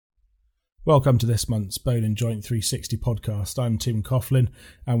Welcome to this month's Bone and Joint 360 podcast. I'm Tim Coughlin,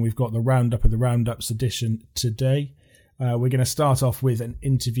 and we've got the Roundup of the Roundups edition today. We're going to start off with an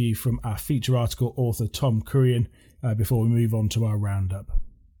interview from our feature article author Tom Kurian before we move on to our Roundup.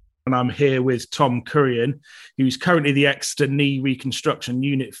 And I'm here with Tom Kurian, who's currently the Exeter Knee Reconstruction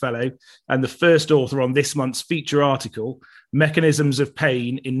Unit Fellow and the first author on this month's feature article, Mechanisms of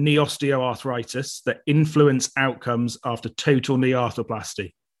Pain in Knee Osteoarthritis that Influence Outcomes After Total Knee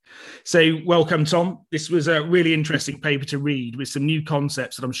Arthroplasty. So welcome, Tom. This was a really interesting paper to read with some new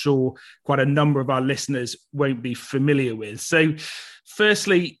concepts that I'm sure quite a number of our listeners won't be familiar with. So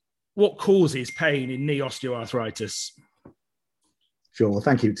firstly, what causes pain in knee osteoarthritis? Sure. Well,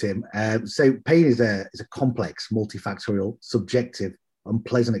 thank you, Tim. So pain is a complex, multifactorial, subjective,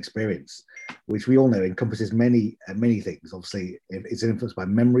 unpleasant experience, which we all know encompasses many things. Obviously, it's influenced by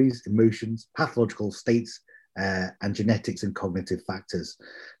memories, emotions, pathological states, and genetics and cognitive factors.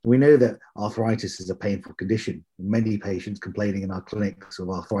 We know that arthritis is a painful condition. Many patients complaining in our clinics of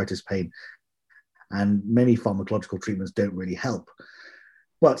arthritis pain, and many pharmacological treatments don't really help.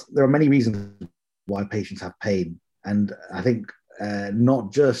 But there are many reasons why patients have pain, and I think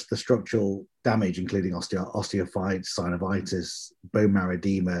not just the structural damage, including osteophytes, synovitis, bone marrow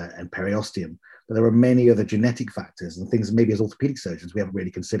edema, and periosteum, but there are many other genetic factors and things maybe as orthopedic surgeons we haven't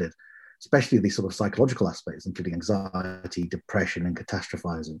really considered, especially these sort of psychological aspects, including anxiety, depression, and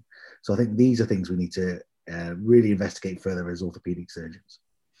catastrophizing. So I think these are things we need to really investigate further as orthopedic surgeons.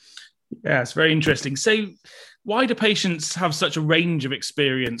 Yeah, it's very interesting. So why do patients have such a range of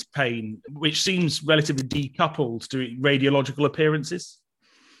experienced pain, which seems relatively decoupled to radiological appearances?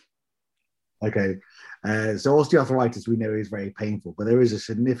 Okay. So osteoarthritis, we know, is very painful, but there is a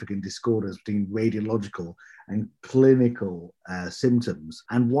significant discordance between radiological and clinical symptoms.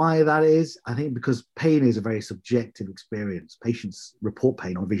 And why that is, I think because pain is a very subjective experience. Patients report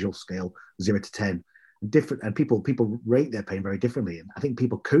pain on a visual scale, 0 to 10. And people rate their pain very differently. And I think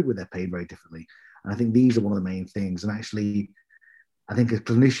people cope with their pain very differently. And I think these are one of the main things. And actually, I think as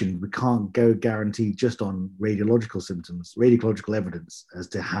clinicians, we can't go guarantee just on radiological symptoms, radiological evidence as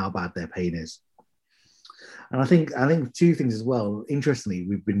to how bad their pain is. And I think two things as well. Interestingly,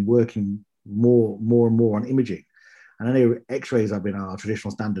 we've been working more and more on imaging. And I know X-rays have been our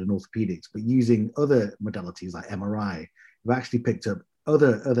traditional standard in orthopedics, but using other modalities like MRI, we've actually picked up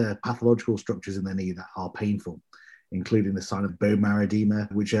other pathological structures in the knee that are painful, including the sign of bone marrow edema,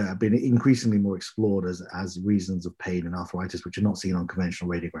 which have been increasingly more explored as reasons of pain and arthritis, which are not seen on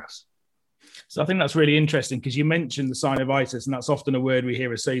conventional radiographs. So I think that's really interesting because you mentioned the synovitis, and that's often a word we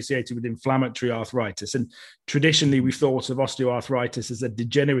hear associated with inflammatory arthritis. And traditionally, we've thought of osteoarthritis as a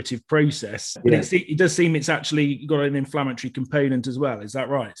degenerative process, but it does seem it's actually got an inflammatory component as well. Is that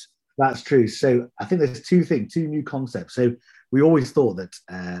right? That's true. So I think there's two new concepts. So we always thought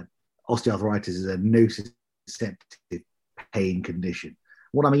that osteoarthritis is a nociceptive pain condition.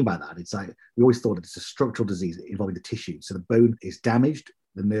 What I mean by that, it's like we always thought it's a structural disease involving the tissue. So the bone is damaged,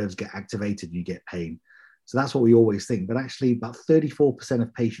 the nerves get activated, and you get pain. So that's what we always think. But actually, about 34%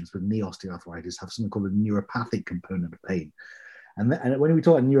 of patients with knee osteoarthritis have something called a neuropathic component of pain. And when we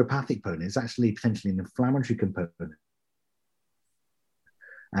talk about neuropathic component, it's actually potentially an inflammatory component.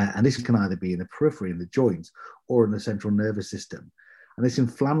 And this can either be in the periphery, in the joints, or in the central nervous system. And this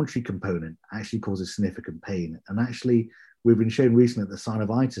inflammatory component actually causes significant pain. And actually, we've been shown recently that the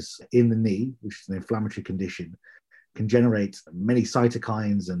synovitis in the knee, which is an inflammatory condition, can generate many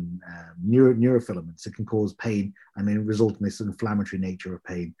cytokines and neurofilaments that can cause pain and then result in this inflammatory nature of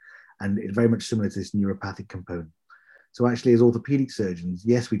pain. And it's very much similar to this neuropathic component. So actually, as orthopedic surgeons,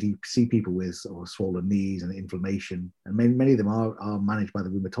 yes, we do see people with swollen knees and inflammation, and many of them are managed by the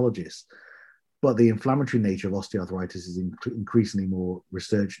rheumatologists. But the inflammatory nature of osteoarthritis is increasingly more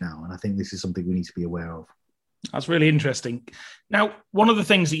researched now, and I think this is something we need to be aware of. That's really interesting. Now, one of the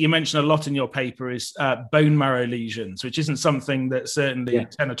things that you mention a lot in your paper is bone marrow lesions, which isn't something that certainly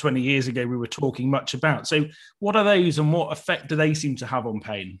 10 or 20 years ago we were talking much about. So what are those and what effect do they seem to have on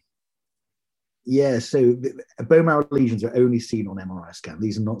pain? Yeah, so bone marrow lesions are only seen on MRI scan.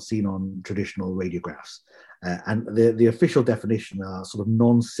 These are not seen on traditional radiographs. And the official definition are sort of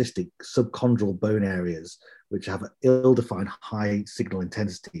non-cystic subchondral bone areas, which have an ill-defined high signal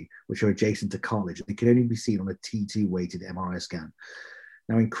intensity, which are adjacent to cartilage. They can only be seen on a T2-weighted MRI scan.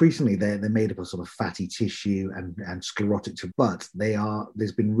 Now, increasingly, they're made up of sort of fatty tissue and sclerotic tissue, but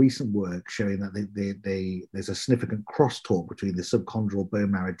there's been recent work showing that there's a significant crosstalk between the subchondral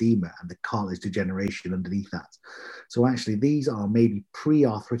bone marrow edema and the cartilage degeneration underneath that. So actually, these are maybe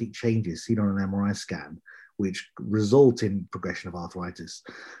pre-arthritic changes seen on an MRI scan, which result in progression of arthritis.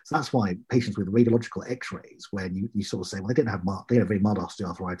 So that's why patients with radiological x-rays, when you sort of say, well, they have very mild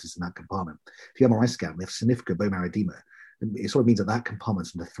osteoarthritis in that compartment. If you MRI scan, they have significant bone marrow edema. It sort of means that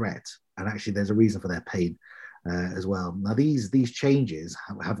compartment's under threat, and actually there's a reason for their pain as well. Now these changes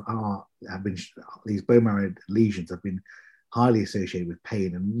have been, these bone marrow lesions have been highly associated with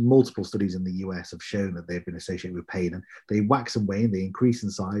pain, and multiple studies in the US have shown that they've been associated with pain, and they wax and wane, they increase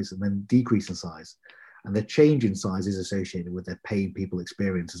in size and then decrease in size, and the change in size is associated with the pain people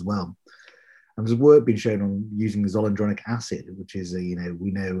experience as well. And there's work been shown on using zoledronic acid, which is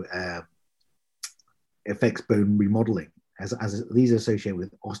affects bone remodeling, as these are associated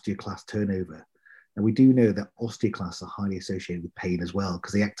with osteoclast turnover. And we do know that osteoclasts are highly associated with pain as well,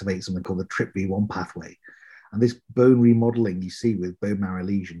 because they activate something called the TRPV1 pathway. And this bone remodeling you see with bone marrow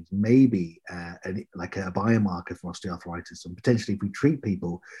lesions may be like a biomarker for osteoarthritis. And potentially, if we treat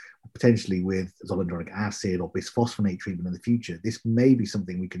people potentially with zoledronic acid or bisphosphonate treatment in the future, this may be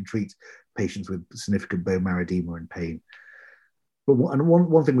something we can treat patients with significant bone marrow edema and pain. But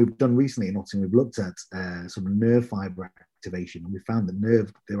one thing we've done recently in Nottingham, we've looked at sort of nerve fiber activation, and we found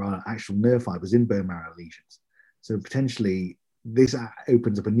that there are actual nerve fibers in bone marrow lesions. So potentially, this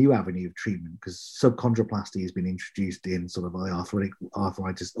opens up a new avenue of treatment, because subchondroplasty has been introduced in sort of the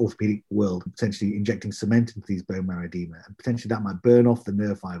orthopedic world, potentially injecting cement into these bone marrow edema, and potentially that might burn off the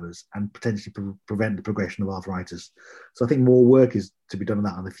nerve fibers and potentially prevent the progression of arthritis. So I think more work is to be done on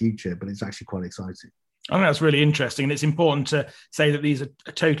that in the future, but it's actually quite exciting. I think that's really interesting, and it's important to say that these are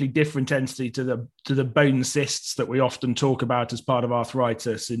a totally different entity to the bone cysts that we often talk about as part of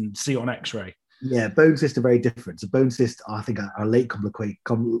arthritis and see on X-ray. Yeah, bone cysts are very different. So bone cysts, I think, are a late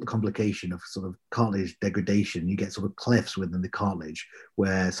complication of sort of cartilage degradation. You get sort of clefts within the cartilage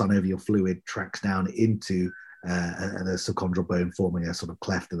where synovial fluid tracks down into the subchondral bone, forming a sort of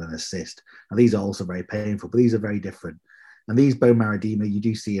cleft and then a cyst. And these are also very painful, but these are very different. And these bone marrow edema you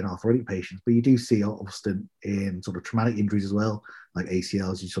do see in arthritic patients, but you do see often in sort of traumatic injuries as well, like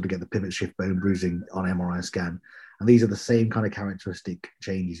ACLs. You sort of get the pivot shift bone bruising on MRI scan. And these are the same kind of characteristic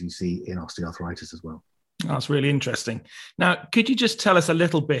changes you see in osteoarthritis as well. That's really interesting. Now, could you just tell us a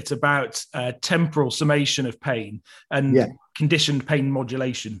little bit about temporal summation of pain and conditioned pain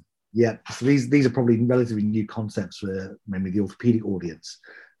modulation? Yeah, so these are probably relatively new concepts for maybe the orthopedic audience.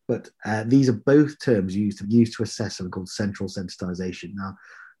 But these are both terms used to assess something called central sensitization. Now,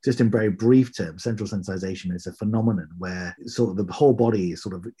 just in very brief terms, central sensitization is a phenomenon where sort of the whole body is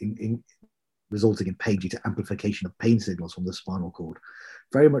sort of resulting in pain due to amplification of pain signals from the spinal cord.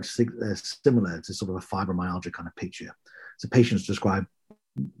 Very much similar to sort of a fibromyalgia kind of picture. So patients describe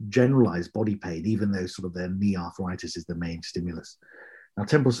generalized body pain, even though sort of their knee arthritis is the main stimulus. Now,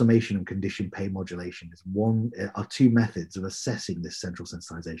 temporal summation and conditioned pain modulation are two methods of assessing this central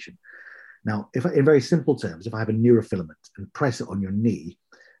sensitization. Now, in very simple terms, if I have a neurofilament and press it on your knee,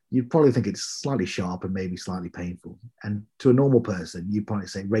 you'd probably think it's slightly sharp and maybe slightly painful. And to a normal person, you'd probably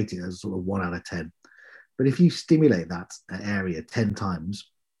say rate it as sort of 1 out of 10. But if you stimulate that area 10 times,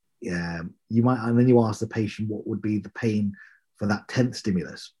 you might, and then you ask the patient what would be the pain for that 10th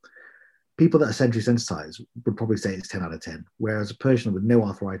stimulus. People that are centrally sensitized would probably say it's 10 out of 10, whereas a person with no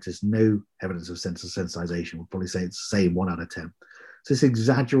arthritis, no evidence of central sensitization would probably say it's the same 1 out of 10. So this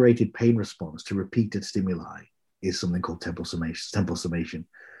exaggerated pain response to repeated stimuli is something called temporal summation.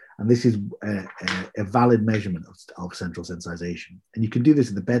 And this is a valid measurement of central sensitization. And you can do this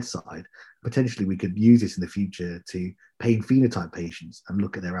at the bedside. Potentially, we could use this in the future to pain phenotype patients and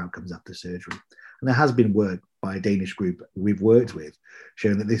look at their outcomes after surgery. And there has been work by a Danish group we've worked with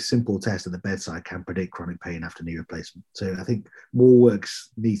showing that this simple test at the bedside can predict chronic pain after knee replacement. So I think more work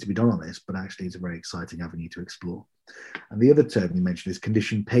needs to be done on this, but actually it's a very exciting avenue to explore. And the other term you mentioned is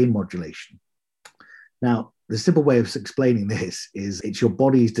conditioned pain modulation. Now, the simple way of explaining this is it's your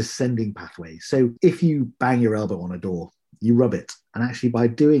body's descending pathway. So if you bang your elbow on a door, you rub it. And actually by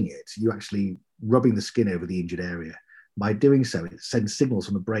doing it, you actually rubbing the skin over the injured area. By doing so, it sends signals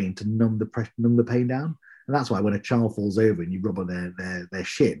from the brain to numb the pain down. And that's why when a child falls over and you rub on their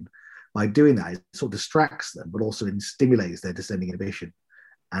shin, by doing that, it sort of distracts them, but also stimulates their descending inhibition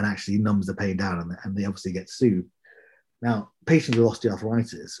and actually numbs the pain down, and they obviously get soothed. Now, patients with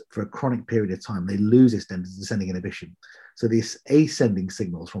osteoarthritis, for a chronic period of time, they lose this descending inhibition. So these ascending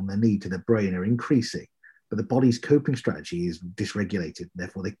signals from their knee to their brain are increasing, but the body's coping strategy is dysregulated.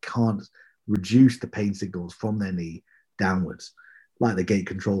 Therefore, they can't reduce the pain signals from their knee downwards. Like the gate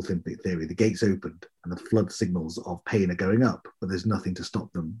control theory, the gate's opened and the flood signals of pain are going up, but there's nothing to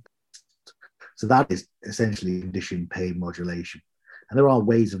stop them. So that is essentially conditioned pain modulation. And there are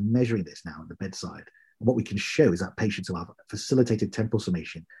ways of measuring this now at the bedside. What we can show is that patients who have facilitated temporal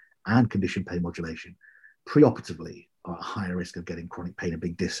summation and conditioned pain modulation preoperatively are at higher risk of getting chronic pain and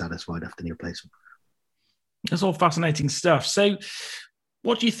being dissatisfied after knee replacement. That's all fascinating stuff. So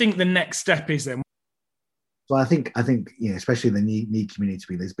what do you think the next step is then? So I think especially in the knee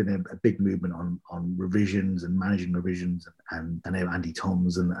community, there's been a big movement on revisions and managing revisions, and I know Andy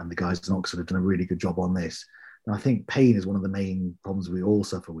Toms and the guys in Oxford have done a really good job on this. And I think pain is one of the main problems we all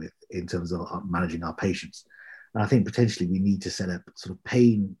suffer with in terms of managing our patients. And I think potentially we need to set up sort of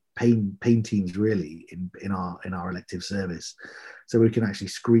pain teams really in our elective service, so we can actually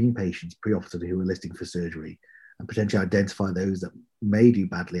screen patients preoperatively who are listing for surgery and potentially identify those that may do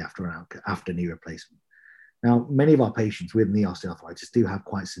badly after knee replacement. Now, many of our patients with knee osteoarthritis do have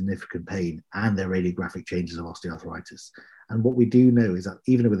quite significant pain and their radiographic changes of osteoarthritis. And what we do know is that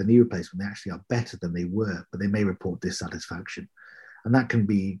even with a knee replacement, they actually are better than they were, but they may report dissatisfaction. And that can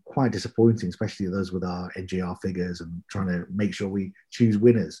be quite disappointing, especially those with our NGR figures and trying to make sure we choose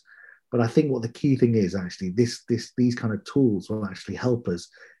winners. But I think what the key thing is actually these kind of tools will actually help us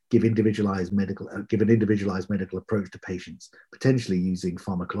give an individualized medical approach to patients, potentially using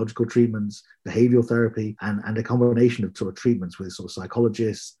pharmacological treatments, behavioral therapy, and a combination of sort of treatments with sort of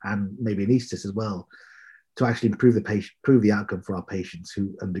psychologists and maybe anaesthetists as well, to actually improve the outcome for our patients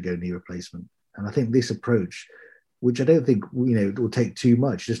who undergo knee replacement. And I think this approach, which I don't think it will take too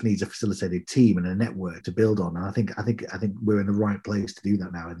much, just needs a facilitated team and a network to build on. And I think we're in the right place to do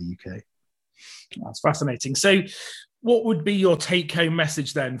that now in the UK. That's fascinating. So what would be your take-home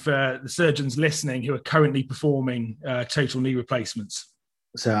message then for the surgeons listening who are currently performing total knee replacements?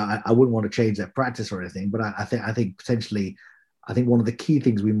 So I wouldn't want to change their practice or anything, but I think potentially, I think one of the key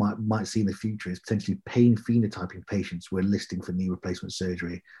things we might see in the future is potentially pain phenotyping patients who are listing for knee replacement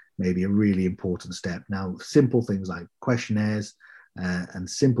surgery, maybe a really important step. Now, simple things like questionnaires and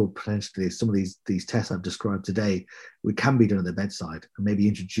simple potentially some of these tests I've described today, we can be done at the bedside, and maybe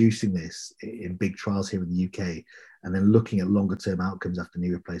introducing this in big trials here in the UK, and then looking at longer term outcomes after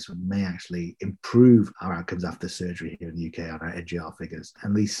knee replacement may actually improve our outcomes after surgery here in the UK on our NGR figures.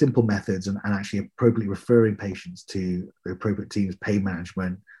 And these simple methods and actually appropriately referring patients to the appropriate teams, pain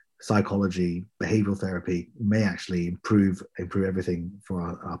management, psychology, behavioral therapy, may actually improve everything for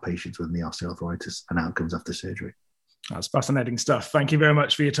our patients with knee osteoarthritis and outcomes after surgery. That's fascinating stuff. Thank you very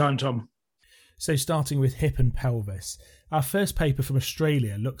much for your time, Tom. So starting with hip and pelvis, our first paper from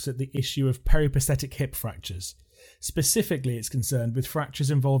Australia looks at the issue of periprosthetic hip fractures. Specifically, it's concerned with fractures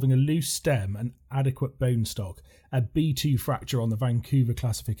involving a loose stem and adequate bone stock, a B2 fracture on the Vancouver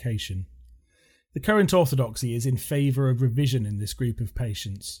classification. The current orthodoxy is in favour of revision in this group of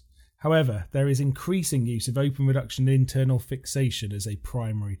patients. However, there is increasing use of open reduction internal fixation as a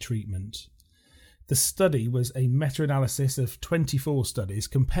primary treatment. The study was a meta-analysis of 24 studies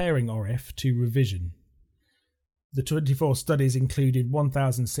comparing ORIF to revision. The 24 studies included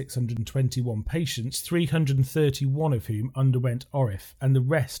 1,621 patients, 331 of whom underwent ORIF and the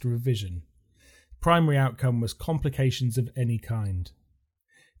rest revision. Primary outcome was complications of any kind.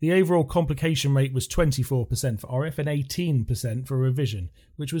 The overall complication rate was 24% for ORIF and 18% for revision,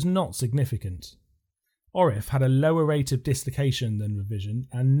 which was not significant. ORIF had a lower rate of dislocation than revision,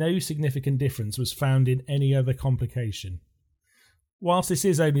 and no significant difference was found in any other complication. Whilst this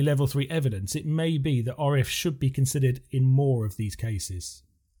is only level 3 evidence, it may be that ORIF should be considered in more of these cases.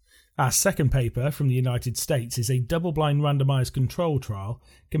 Our second paper from the United States is a double-blind randomised control trial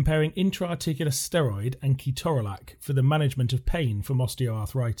comparing intra-articular steroid and ketorolac for the management of pain from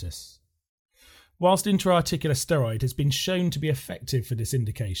osteoarthritis. Whilst intra-articular steroid has been shown to be effective for this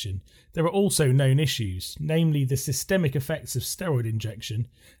indication, there are also known issues, namely the systemic effects of steroid injection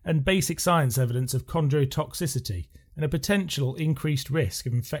and basic science evidence of chondrotoxicity and a potential increased risk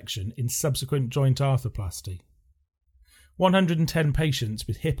of infection in subsequent joint arthroplasty. 110 patients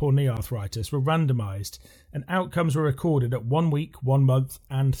with hip or knee arthritis were randomised, and outcomes were recorded at 1 week, 1 month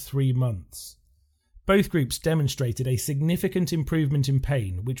and 3 months. Both groups demonstrated a significant improvement in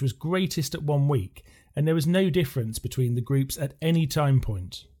pain, which was greatest at 1 week, and there was no difference between the groups at any time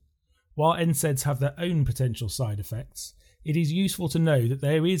point. While NSAIDs have their own potential side effects, it is useful to know that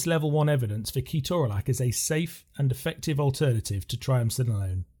there is level 1 evidence for ketorolac as a safe and effective alternative to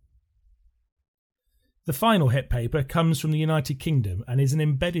triamcinolone. The final hip paper comes from the United Kingdom and is an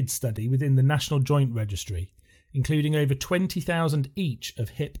embedded study within the National Joint Registry, including over 20,000 each of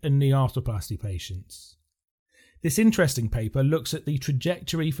hip and knee arthroplasty patients. This interesting paper looks at the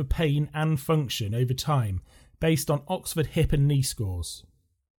trajectory for pain and function over time based on Oxford hip and knee scores.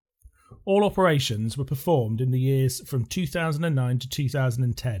 All operations were performed in the years from 2009 to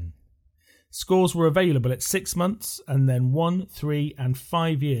 2010. Scores were available at 6 months and then 1, 3 and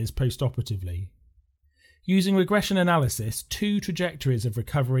 5 years post-operatively. Using regression analysis, 2 trajectories of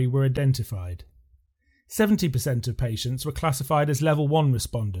recovery were identified. 70% of patients were classified as level 1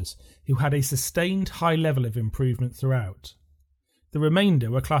 responders who had a sustained high level of improvement throughout. The remainder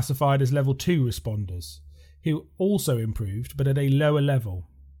were classified as level 2 responders who also improved but at a lower level.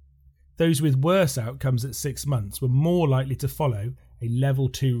 Those with worse outcomes at 6 months were more likely to follow a level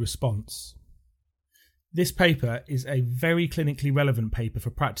 2 response. This paper is a very clinically relevant paper for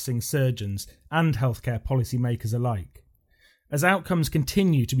practicing surgeons and healthcare policymakers alike. As outcomes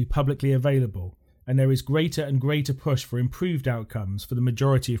continue to be publicly available, and there is greater and greater push for improved outcomes for the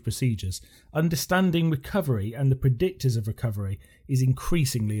majority of procedures, understanding recovery and the predictors of recovery is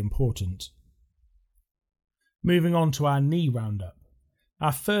increasingly important. Moving on to our knee roundup.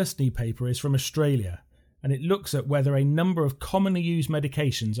 Our first knee paper is from Australia, and it looks at whether a number of commonly used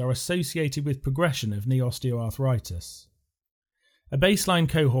medications are associated with progression of knee osteoarthritis. A baseline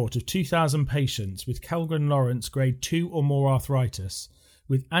cohort of 2,000 patients with Kellgren-Lawrence grade 2 or more arthritis,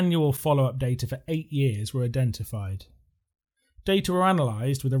 with annual follow-up data for 8 years, were identified. Data were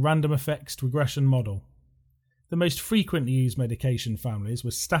analysed with a random effects regression model. The most frequently used medication families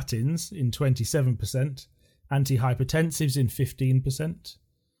were statins in 27%, antihypertensives in 15%,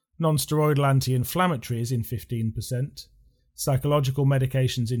 non-steroidal anti-inflammatories in 15%, psychological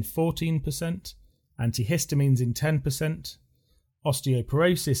medications in 14%, antihistamines in 10%,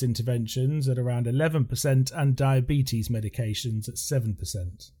 osteoporosis interventions at around 11%, and diabetes medications at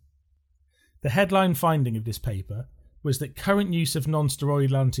 7%. The headline finding of this paper was that current use of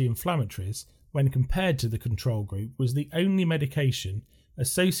non-steroidal anti-inflammatories, when compared to the control group, was the only medication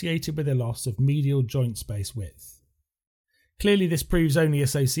associated with a loss of medial joint space width. Clearly this proves only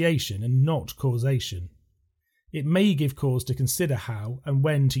association and not causation. It may give cause to consider how and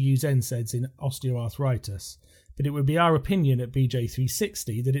when to use NSAIDs in osteoarthritis, but it would be our opinion at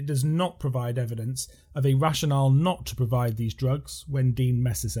BJ360 that it does not provide evidence of a rationale not to provide these drugs when deemed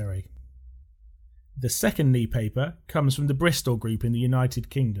necessary. The second knee paper comes from the Bristol group in the United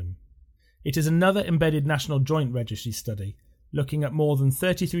Kingdom. It is another embedded national joint registry study looking at more than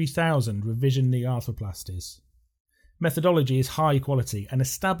 33,000 revision knee arthroplasties. Methodology is high quality and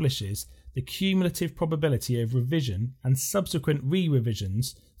establishes the cumulative probability of revision and subsequent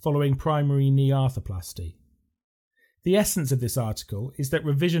re-revisions following primary knee arthroplasty. The essence of this article is that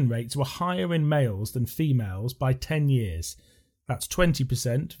revision rates were higher in males than females by 10 years, that's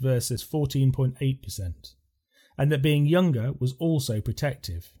 20% versus 14.8%, and that being younger was also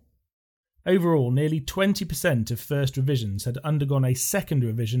protective. Overall, nearly 20% of first revisions had undergone a second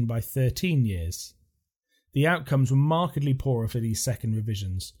revision by 13 years. The outcomes were markedly poorer for these second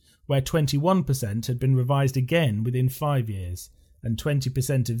revisions, where 21% had been revised again within 5 years, and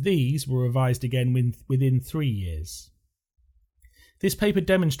 20% of these were revised again within 3 years. This paper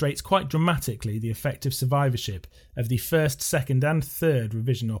demonstrates quite dramatically the effect of survivorship of the first, second and third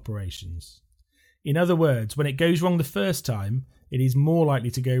revision operations. In other words, when it goes wrong the first time, it is more likely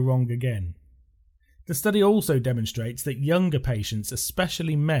to go wrong again. The study also demonstrates that younger patients,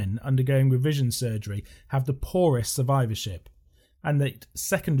 especially men undergoing revision surgery, have the poorest survivorship, and that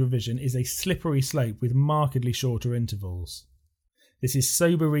second revision is a slippery slope with markedly shorter intervals. This is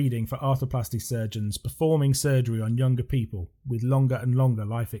sober reading for arthroplasty surgeons performing surgery on younger people with longer and longer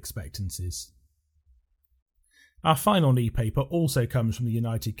life expectancies. Our final knee paper also comes from the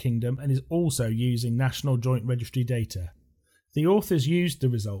United Kingdom and is also using National Joint Registry data. The authors used the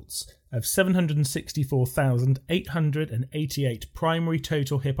results of 764,888 primary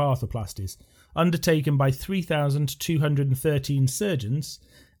total hip arthroplasties undertaken by 3,213 surgeons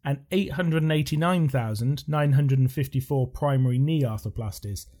and 889,954 primary knee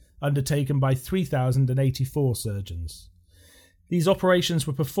arthroplasties undertaken by 3,084 surgeons. These operations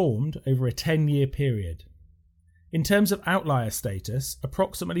were performed over a 10-year period. In terms of outlier status,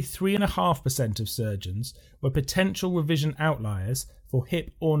 approximately 3.5% of surgeons were potential revision outliers for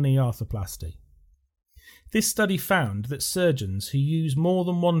hip or knee arthroplasty. This study found that surgeons who use more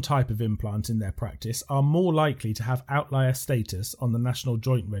than one type of implant in their practice are more likely to have outlier status on the National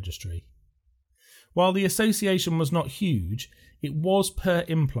Joint Registry. While the association was not huge, it was per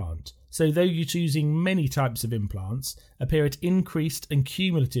implant, so those using many types of implants appear at increased and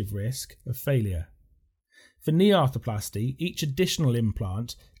cumulative risk of failure. For knee arthroplasty, each additional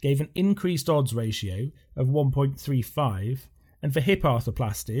implant gave an increased odds ratio of 1.35, and for hip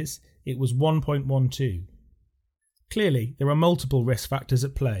arthroplasties, it was 1.12. Clearly, there are multiple risk factors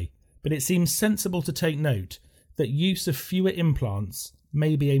at play, but it seems sensible to take note that use of fewer implants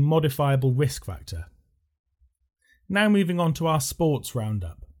may be a modifiable risk factor. Now moving on to our sports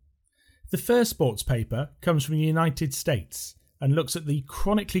roundup. The first sports paper comes from the United States and looks at the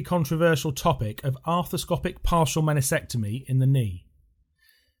chronically controversial topic of arthroscopic partial meniscectomy in the knee.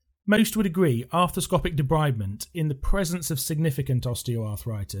 Most would agree arthroscopic debridement in the presence of significant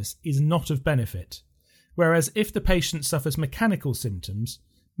osteoarthritis is not of benefit, whereas if the patient suffers mechanical symptoms,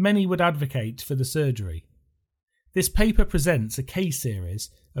 many would advocate for the surgery. This paper presents a case series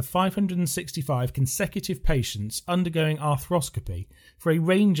of 565 consecutive patients undergoing arthroscopy for a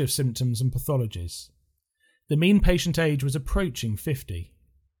range of symptoms and pathologies. The mean patient age was approaching 50.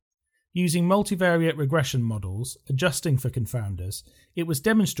 Using multivariate regression models, adjusting for confounders, it was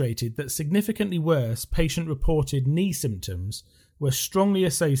demonstrated that significantly worse patient-reported knee symptoms were strongly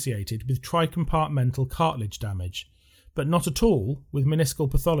associated with tricompartmental cartilage damage, but not at all with meniscal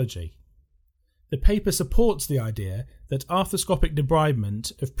pathology. The paper supports the idea that arthroscopic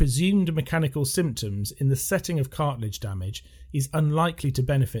debridement of presumed mechanical symptoms in the setting of cartilage damage is unlikely to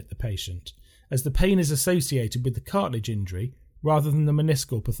benefit the patient, as the pain is associated with the cartilage injury rather than the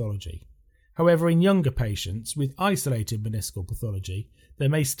meniscal pathology. However, in younger patients with isolated meniscal pathology, there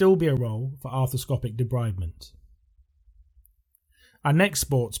may still be a role for arthroscopic debridement. Our next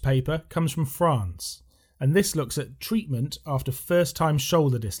sports paper comes from France, and this looks at treatment after first-time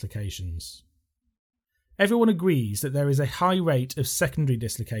shoulder dislocations. Everyone agrees that there is a high rate of secondary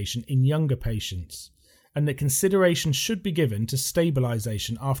dislocation in younger patients, and that consideration should be given to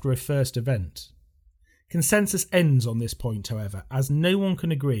stabilisation after a first event. Consensus ends on this point, however, as no one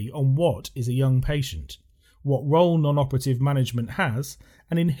can agree on what is a young patient, what role non-operative management has,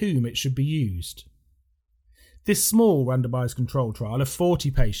 and in whom it should be used. This small randomised control trial of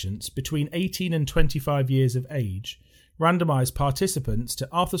 40 patients between 18 and 25 years of age randomised participants to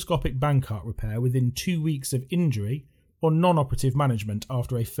arthroscopic Bankart repair within 2 weeks of injury or non-operative management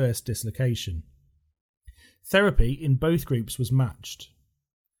after a first dislocation. Therapy in both groups was matched.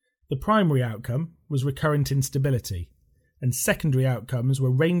 The primary outcome was recurrent instability, and secondary outcomes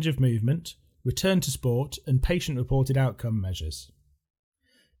were range of movement, return to sport, and patient-reported outcome measures.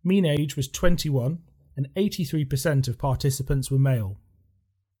 Mean age was 21, and 83% of participants were male.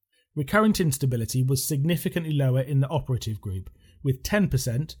 Recurrent instability was significantly lower in the operative group, with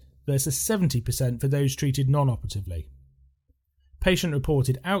 10% versus 70% for those treated non-operatively.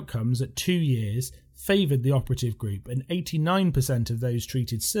 Patient-reported outcomes at 2 years favoured the operative group, and 89% of those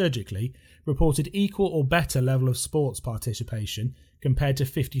treated surgically reported equal or better level of sports participation compared to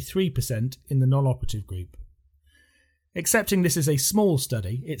 53% in the non-operative group. Accepting this is a small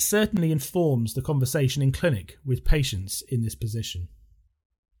study, it certainly informs the conversation in clinic with patients in this position.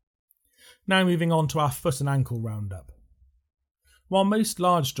 Now moving on to our foot and ankle roundup. While most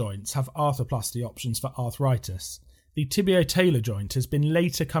large joints have arthroplasty options for arthritis, the tibio-talar joint has been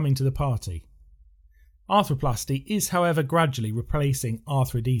later coming to the party. Arthroplasty is, however, gradually replacing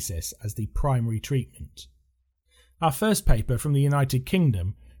arthrodesis as the primary treatment. Our first paper from the United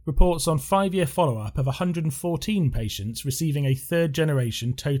Kingdom reports on 5-year follow-up of 114 patients receiving a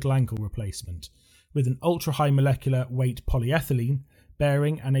third-generation total ankle replacement with an ultra-high molecular weight polyethylene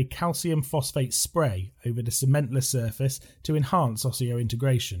bearing and a calcium phosphate spray over the cementless surface to enhance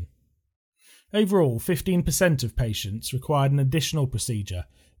osseointegration. Overall, 15% of patients required an additional procedure,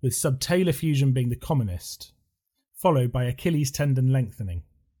 with subtalar fusion being the commonest, followed by Achilles tendon lengthening.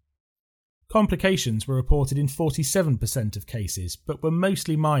 Complications were reported in 47% of cases, but were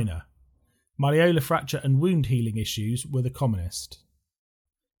mostly minor. Malleolar fracture and wound healing issues were the commonest.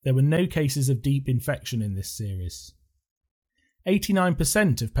 There were no cases of deep infection in this series.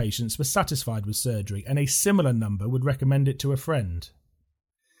 89% of patients were satisfied with surgery, and a similar number would recommend it to a friend.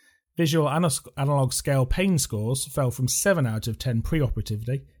 Visual analog scale pain scores fell from 7 out of 10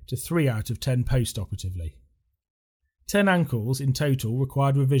 preoperatively to 3 out of 10 postoperatively. 10 ankles in total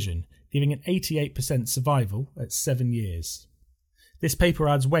required revision, giving an 88% survival at 7 years. This paper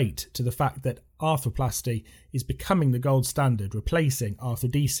adds weight to the fact that arthroplasty is becoming the gold standard, replacing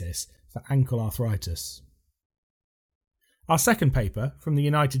arthrodesis for ankle arthritis. Our second paper from the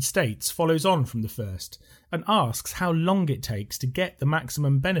United States follows on from the first and asks how long it takes to get the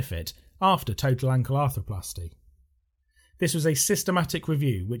maximum benefit after total ankle arthroplasty. This was a systematic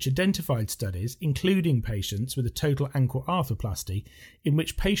review which identified studies, including patients with a total ankle arthroplasty, in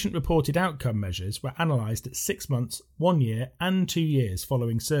which patient-reported outcome measures were analysed at 6 months, 1 year and 2 years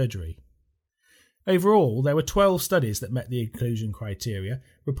following surgery. Overall, there were 12 studies that met the inclusion criteria,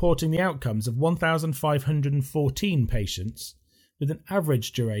 reporting the outcomes of 1,514 patients, with an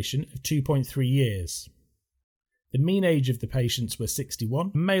average duration of 2.3 years. The mean age of the patients were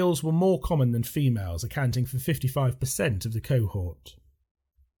 61. Males were more common than females, accounting for 55% of the cohort.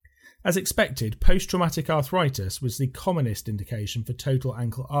 As expected, post-traumatic arthritis was the commonest indication for total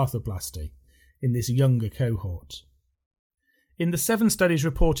ankle arthroplasty in this younger cohort. In the 7 studies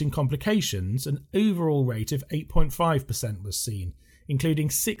reporting complications, an overall rate of 8.5% was seen, including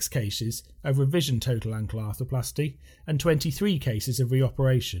 6 cases of revision total ankle arthroplasty and 23 cases of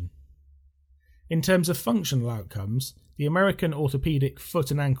reoperation. In terms of functional outcomes, the American Orthopaedic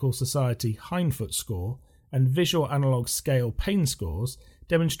Foot and Ankle Society Hindfoot score and Visual Analog Scale pain scores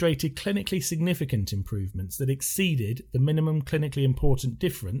demonstrated clinically significant improvements that exceeded the minimum clinically important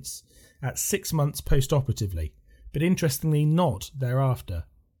difference at 6 months post-operatively, but interestingly not thereafter.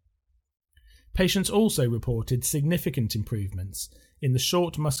 Patients also reported significant improvements in the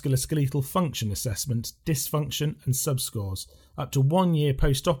short musculoskeletal function assessment, dysfunction and subscores up to 1 year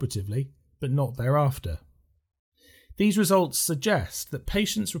post-operatively, but not thereafter. These results suggest that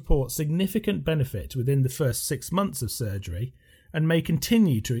patients report significant benefit within the first 6 months of surgery and may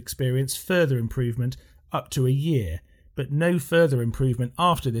continue to experience further improvement up to a year, but no further improvement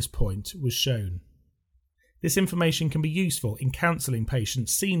after this point was shown. This information can be useful in counselling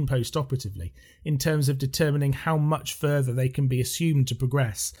patients seen post-operatively in terms of determining how much further they can be assumed to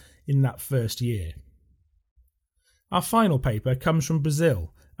progress in that first year. Our final paper comes from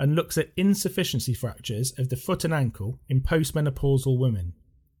Brazil and looks at insufficiency fractures of the foot and ankle in postmenopausal women.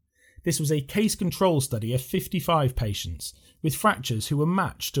 This was a case control study of 55 patients with fractures who were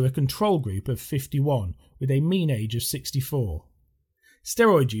matched to a control group of 51 with a mean age of 64.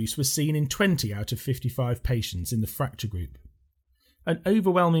 Steroid use was seen in 20 out of 55 patients in the fracture group. An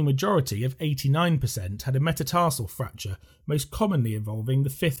overwhelming majority of 89% had a metatarsal fracture, most commonly involving the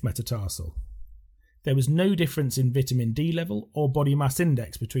 5th metatarsal. There was no difference in vitamin D level or body mass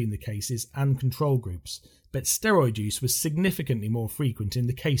index between the cases and control groups, but steroid use was significantly more frequent in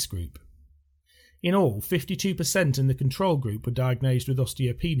the case group. In all, 52% in the control group were diagnosed with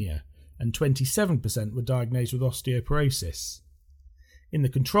osteopenia, and 27% were diagnosed with osteoporosis. In the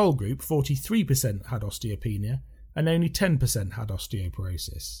control group, 43% had osteopenia, and only 10% had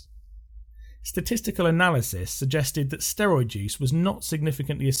osteoporosis. Statistical analysis suggested that steroid use was not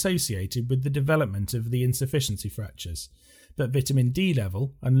significantly associated with the development of the insufficiency fractures, but vitamin D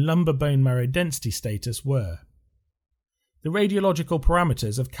level and lumbar bone marrow density status were. The radiological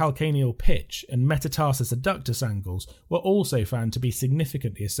parameters of calcaneal pitch and metatarsus adductus angles were also found to be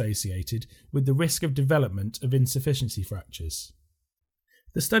significantly associated with the risk of development of insufficiency fractures.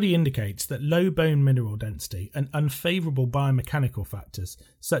 The study indicates that low bone mineral density and unfavourable biomechanical factors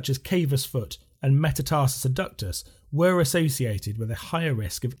such as cavus foot and metatarsus adductus were associated with a higher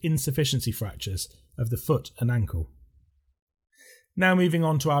risk of insufficiency fractures of the foot and ankle. Now moving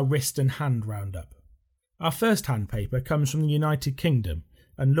on to our wrist and hand roundup. Our first hand paper comes from the United Kingdom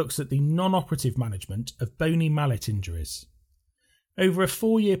and looks at the non-operative management of bony mallet injuries. Over a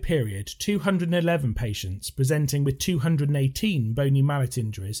 4-year period, 211 patients presenting with 218 bony mallet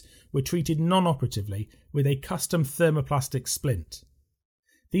injuries were treated non-operatively with a custom thermoplastic splint.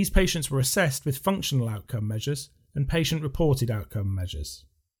 These patients were assessed with functional outcome measures and patient-reported outcome measures.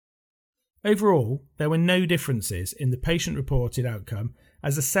 Overall, there were no differences in the patient-reported outcome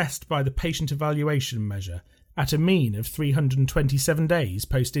as assessed by the patient evaluation measure at a mean of 327 days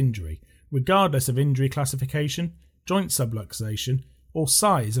post-injury, regardless of injury classification, joint subluxation, or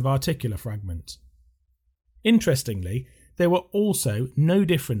size of articular fragment. Interestingly, there were also no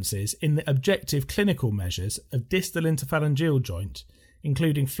differences in the objective clinical measures of distal interphalangeal joint,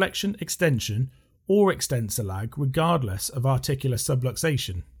 including flexion, extension, or extensor lag, regardless of articular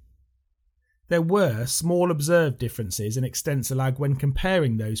subluxation. There were small observed differences in extensor lag when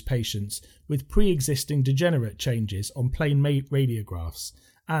comparing those patients with pre-existing degenerate changes on plain radiographs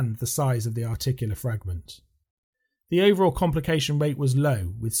and the size of the articular fragment. The overall complication rate was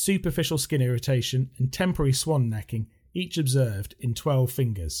low, with superficial skin irritation and temporary swan necking each observed in 12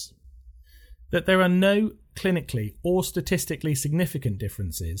 fingers. That there are no clinically or statistically significant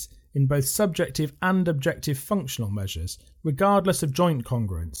differences in both subjective and objective functional measures, regardless of joint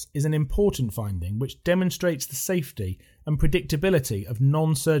congruence, is an important finding which demonstrates the safety and predictability of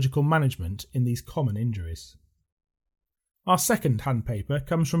non-surgical management in these common injuries. Our second hand paper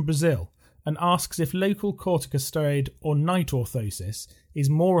comes from Brazil and asks if local corticosteroid or night orthosis is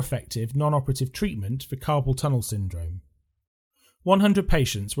more effective non-operative treatment for carpal tunnel syndrome. 100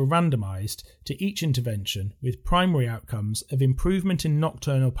 patients were randomised to each intervention with primary outcomes of improvement in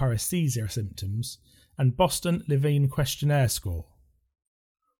nocturnal paresthesia symptoms and Boston-Levine questionnaire score.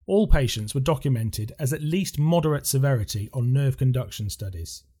 All patients were documented as at least moderate severity on nerve conduction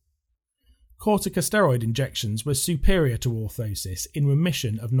studies. Corticosteroid injections were superior to orthosis in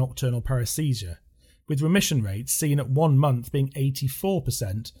remission of nocturnal paresthesia, with remission rates seen at 1 month being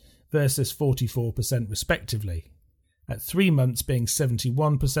 84% versus 44% respectively, at 3 months being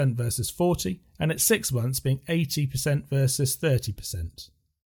 71% versus 40%, and at 6 months being 80% versus 30%.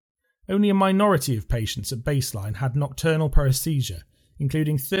 Only a minority of patients at baseline had nocturnal paresthesia,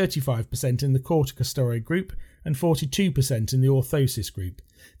 including 35% in the corticosteroid group and 42% in the orthosis group.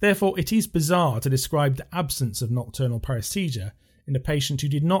 Therefore, it is bizarre to describe the absence of nocturnal paresthesia in a patient who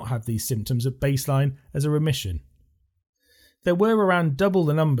did not have these symptoms at baseline as a remission. There were around double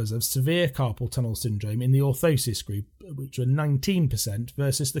the numbers of severe carpal tunnel syndrome in the orthosis group, which were 19%,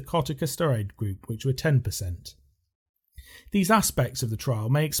 versus the corticosteroid group, which were 10%. These aspects of the trial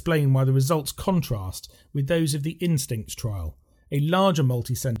may explain why the results contrast with those of the INSTINCT trial, a larger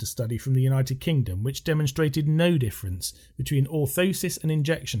multi-centre study from the United Kingdom which demonstrated no difference between orthosis and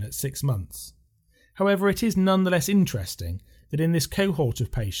injection at 6 months. However, it is nonetheless interesting that in this cohort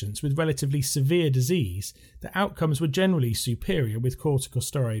of patients with relatively severe disease, the outcomes were generally superior with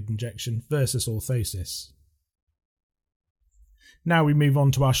corticosteroid injection versus orthosis. Now we move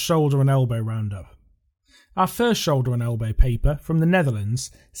on to our shoulder and elbow roundup. Our first shoulder and elbow paper from the Netherlands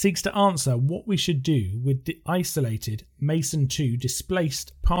seeks to answer what we should do with the isolated Mason II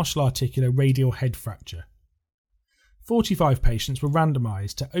displaced partial articular radial head fracture. 45 patients were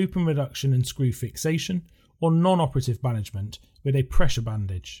randomised to open reduction and screw fixation or non-operative management with a pressure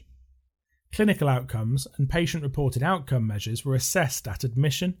bandage. Clinical outcomes and patient-reported outcome measures were assessed at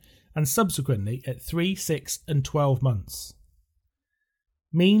admission and subsequently at 3, 6 and 12 months.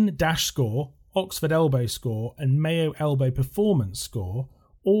 Mean DASH score, Oxford elbow score and Mayo elbow performance score,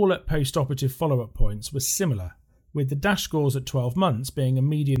 all at post-operative follow-up points, were similar, with the DASH scores at 12 months being a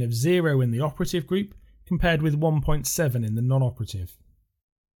median of 0 in the operative group compared with 1.7 in the non-operative.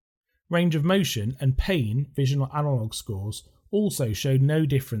 Range of motion and pain visual analogue scores also showed no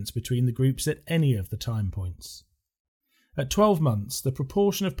difference between the groups at any of the time points. At 12 months, the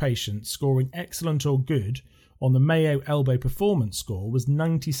proportion of patients scoring excellent or good on the Mayo elbow performance score was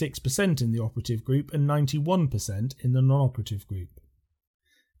 96% in the operative group and 91% in the non-operative group.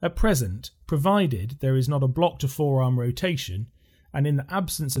 At present, provided there is not a block to forearm rotation, and in the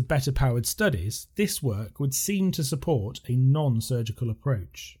absence of better powered studies, this work would seem to support a non-surgical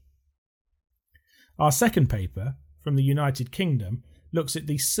approach. Our second paper, from the United Kingdom, looks at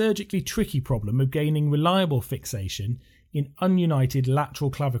the surgically tricky problem of gaining reliable fixation in ununited lateral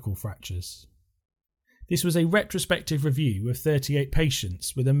clavicle fractures. This was a retrospective review of 38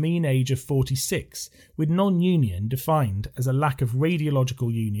 patients with a mean age of 46, with non-union defined as a lack of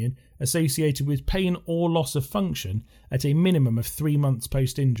radiological union associated with pain or loss of function at a minimum of 3 months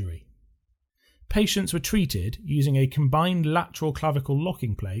post-injury. Patients were treated using a combined lateral clavicle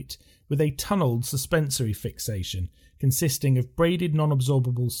locking plate with a tunnelled suspensory fixation consisting of braided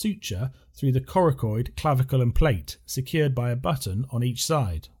non-absorbable suture through the coracoid, clavicle and plate, secured by a button on each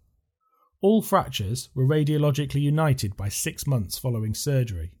side. All fractures were radiologically united by 6 months following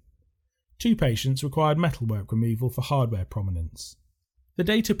surgery. 2 patients required metalwork removal for hardware prominence. The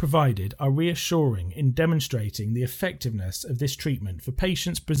data provided are reassuring in demonstrating the effectiveness of this treatment for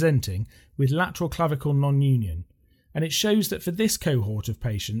patients presenting with lateral clavicle non-union, and it shows that for this cohort of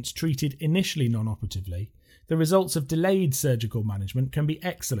patients treated initially non-operatively, the results of delayed surgical management can be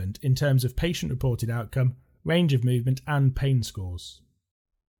excellent in terms of patient-reported outcome, range of movement and pain scores.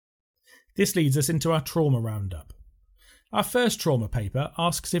 This leads us into our trauma roundup. Our first trauma paper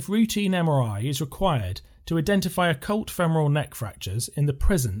asks if routine MRI is required to identify occult femoral neck fractures in the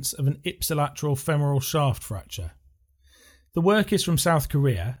presence of an ipsilateral femoral shaft fracture. The work is from South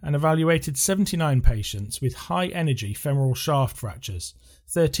Korea and evaluated 79 patients with high-energy femoral shaft fractures,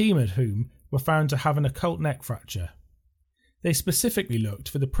 13 of whom were found to have an occult neck fracture. They specifically looked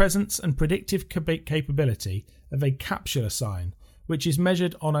for the presence and predictive capability of a capsular sign, which is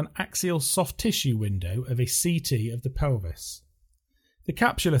measured on an axial soft tissue window of a CT of the pelvis. The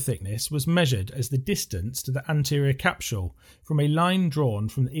capsular thickness was measured as the distance to the anterior capsule from a line drawn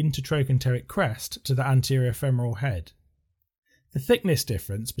from the intertrochanteric crest to the anterior femoral head. The thickness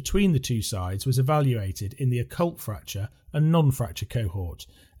difference between the two sides was evaluated in the occult fracture and non-fracture cohort,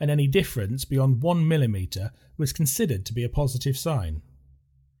 and any difference beyond 1 mm was considered to be a positive sign.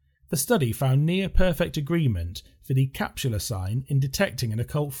 The study found near-perfect agreement for the capsular sign in detecting an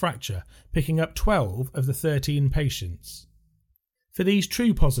occult fracture, picking up 12 of the 13 patients. For these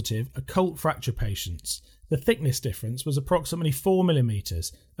true positive occult fracture patients, the thickness difference was approximately 4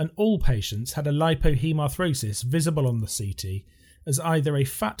 mm, and all patients had a lipohemarthrosis visible on the CT as either a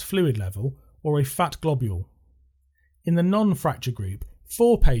fat fluid level or a fat globule. In the non-fracture group,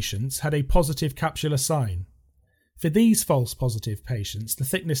 4 patients had a positive capsular sign. For these false positive patients, the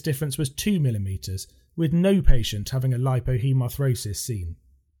thickness difference was 2 mm, with no patient having a lipohemarthrosis seen.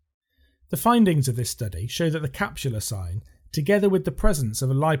 The findings of this study show that the capsular sign, together with the presence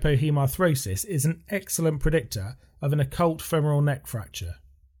of a lipohemarthrosis, is an excellent predictor of an occult femoral neck fracture.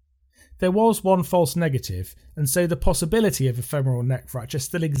 There was one false negative, and so the possibility of a femoral neck fracture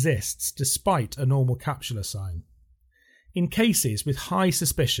still exists despite a normal capsular sign. In cases with high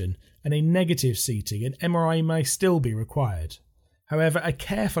suspicion and a negative CT, an MRI may still be required. However, a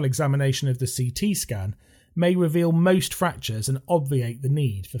careful examination of the CT scan may reveal most fractures and obviate the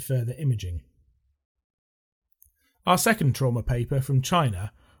need for further imaging. Our second trauma paper from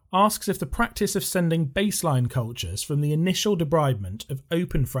China asks if the practice of sending baseline cultures from the initial debridement of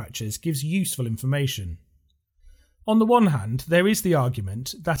open fractures gives useful information. On the one hand, there is the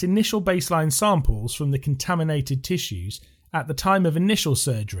argument that initial baseline samples from the contaminated tissues at the time of initial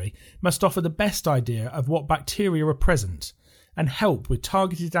surgery must offer the best idea of what bacteria are present and help with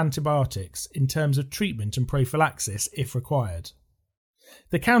targeted antibiotics in terms of treatment and prophylaxis if required.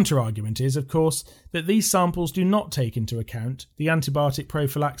 The counter-argument is, of course, that these samples do not take into account the antibiotic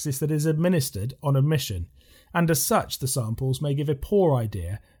prophylaxis that is administered on admission, and as such the samples may give a poor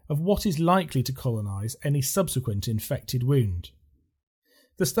idea of what is likely to colonise any subsequent infected wound.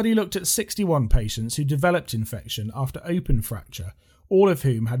 The study looked at 61 patients who developed infection after open fracture, all of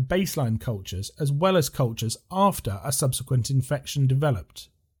whom had baseline cultures as well as cultures after a subsequent infection developed.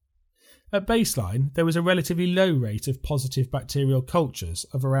 At baseline, there was a relatively low rate of positive bacterial cultures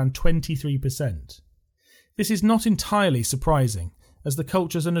of around 23%. This is not entirely surprising, as the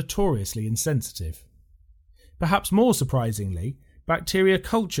cultures are notoriously insensitive. Perhaps more surprisingly, bacteria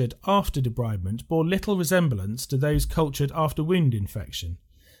cultured after debridement bore little resemblance to those cultured after wound infection,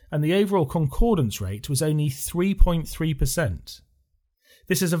 and the overall concordance rate was only 3.3%.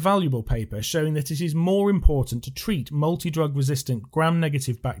 This is a valuable paper showing that it is more important to treat multi-drug resistant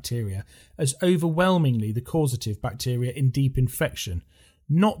gram-negative bacteria as overwhelmingly the causative bacteria in deep infection,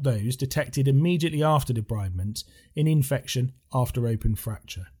 not those detected immediately after debridement in infection after open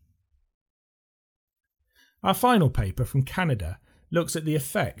fracture. Our final paper from Canada looks at the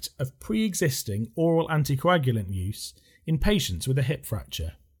effect of pre-existing oral anticoagulant use in patients with a hip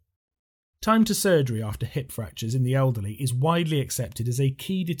fracture. Time to surgery after hip fractures in the elderly is widely accepted as a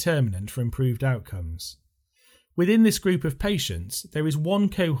key determinant for improved outcomes. Within this group of patients, there is one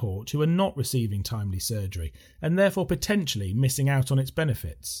cohort who are not receiving timely surgery and therefore potentially missing out on its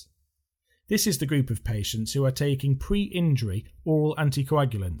benefits. This is the group of patients who are taking pre-injury oral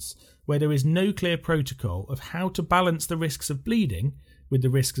anticoagulants, where there is no clear protocol of how to balance the risks of bleeding with the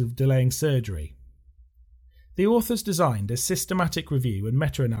risks of delaying surgery. The authors designed a systematic review and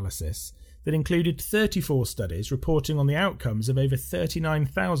meta-analysis that included 34 studies reporting on the outcomes of over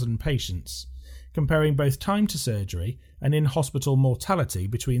 39,000 patients, comparing both time to surgery and in-hospital mortality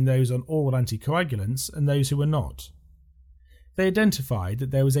between those on oral anticoagulants and those who were not. They identified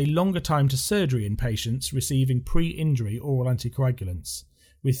that there was a longer time to surgery in patients receiving pre-injury oral anticoagulants,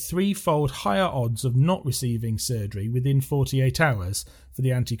 with 3-fold higher odds of not receiving surgery within 48 hours for the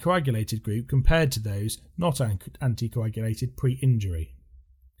anticoagulated group compared to those not anticoagulated pre-injury.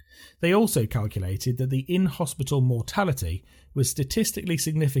 They also calculated that the in-hospital mortality was statistically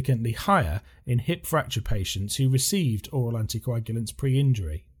significantly higher in hip fracture patients who received oral anticoagulants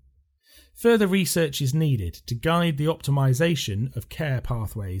pre-injury. Further research is needed to guide the optimization of care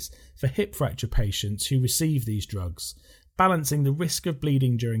pathways for hip fracture patients who receive these drugs, balancing the risk of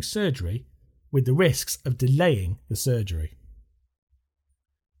bleeding during surgery with the risks of delaying the surgery.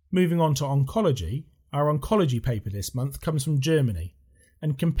 Moving on to oncology, our oncology paper this month comes from Germany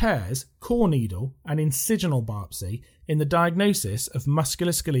and compares core needle and incisional biopsy in the diagnosis of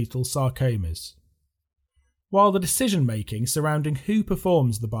musculoskeletal sarcomas. While the decision-making surrounding who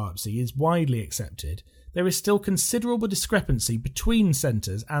performs the biopsy is widely accepted, there is still considerable discrepancy between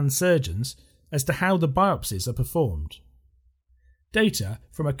centres and surgeons as to how the biopsies are performed. Data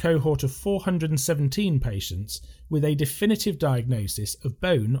from a cohort of 417 patients with a definitive diagnosis of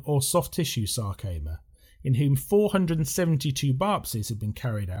bone or soft tissue sarcoma, in whom 472 biopsies had been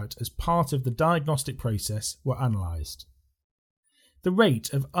carried out as part of the diagnostic process, were analysed. The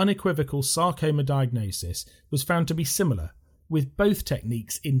rate of unequivocal sarcoma diagnosis was found to be similar, with both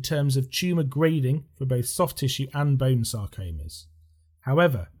techniques in terms of tumour grading for both soft tissue and bone sarcomas.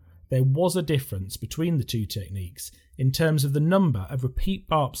 However, there was a difference between the two techniques in terms of the number of repeat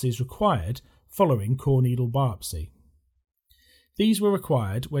biopsies required following core needle biopsy. These were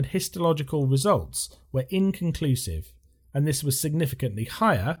required when histological results were inconclusive, and this was significantly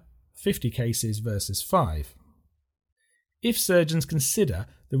higher, 50 cases versus 5. If surgeons consider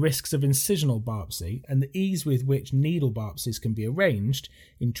the risks of incisional biopsy and the ease with which needle biopsies can be arranged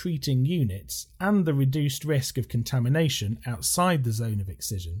in treating units and the reduced risk of contamination outside the zone of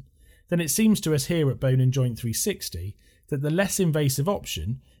excision, then it seems to us here at Bone and Joint 360 that the less invasive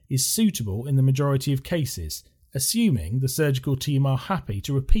option is suitable in the majority of cases assuming the surgical team are happy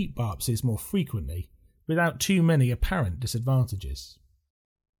to repeat biopsies more frequently without too many apparent disadvantages.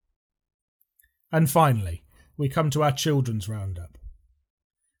 And finally, we come to our children's roundup.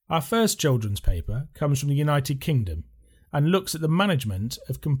 Our first children's paper comes from the United Kingdom and looks at the management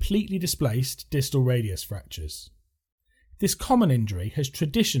of completely displaced distal radius fractures. This common injury has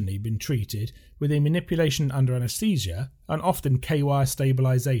traditionally been treated with a manipulation under anaesthesia and often K-wire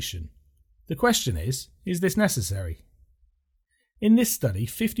stabilisation. The question is this necessary? In this study,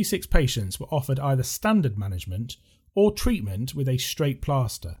 56 patients were offered either standard management or treatment with a straight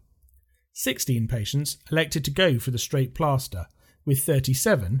plaster. 16 patients elected to go for the straight plaster, with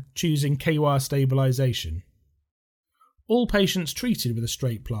 37 choosing K-wire stabilisation. All patients treated with a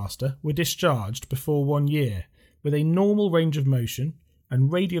straight plaster were discharged before 1 year, with a normal range of motion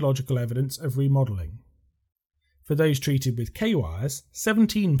and radiological evidence of remodelling. For those treated with K-wires,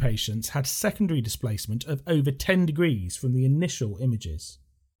 17 patients had secondary displacement of over 10 degrees from the initial images.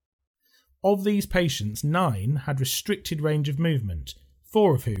 Of these patients, 9 had restricted range of movement,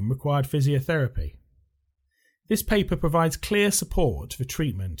 4 of whom required physiotherapy. This paper provides clear support for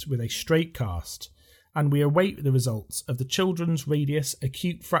treatment with a straight cast, and we await the results of the Children's Radius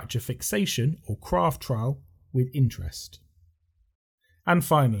Acute Fracture Fixation or CRAFT trial with interest. And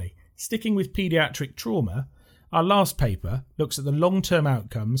finally, sticking with paediatric trauma, our last paper looks at the long-term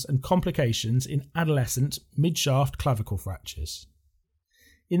outcomes and complications in adolescent midshaft clavicle fractures.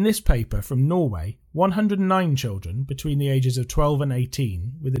 In this paper from Norway, 109 children between the ages of 12 and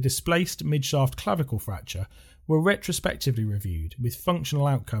 18 with a displaced midshaft clavicle fracture were retrospectively reviewed with functional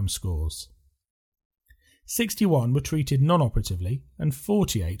outcome scores. 61 were treated non-operatively and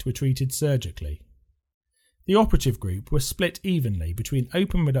 48 were treated surgically. The operative group was split evenly between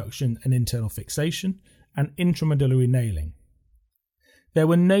open reduction and internal fixation and intramedullary nailing. There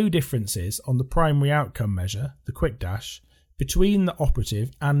were no differences on the primary outcome measure, the quick dash, between the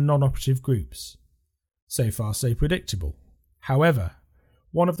operative and non-operative groups. So far so predictable. However,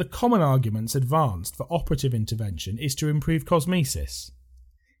 one of the common arguments advanced for operative intervention is to improve cosmesis.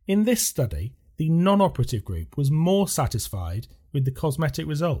 In this study, the non-operative group was more satisfied with the cosmetic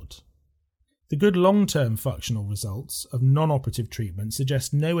result. The good long-term functional results of non-operative treatment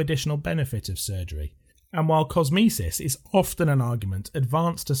suggest no additional benefit of surgery, and while cosmesis is often an argument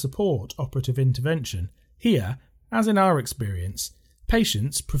advanced to support operative intervention, here, as in our experience,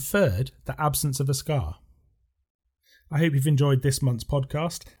 patients preferred the absence of a scar. I hope you've enjoyed this month's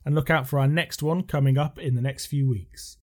podcast and look out for our next one coming up in the next few weeks.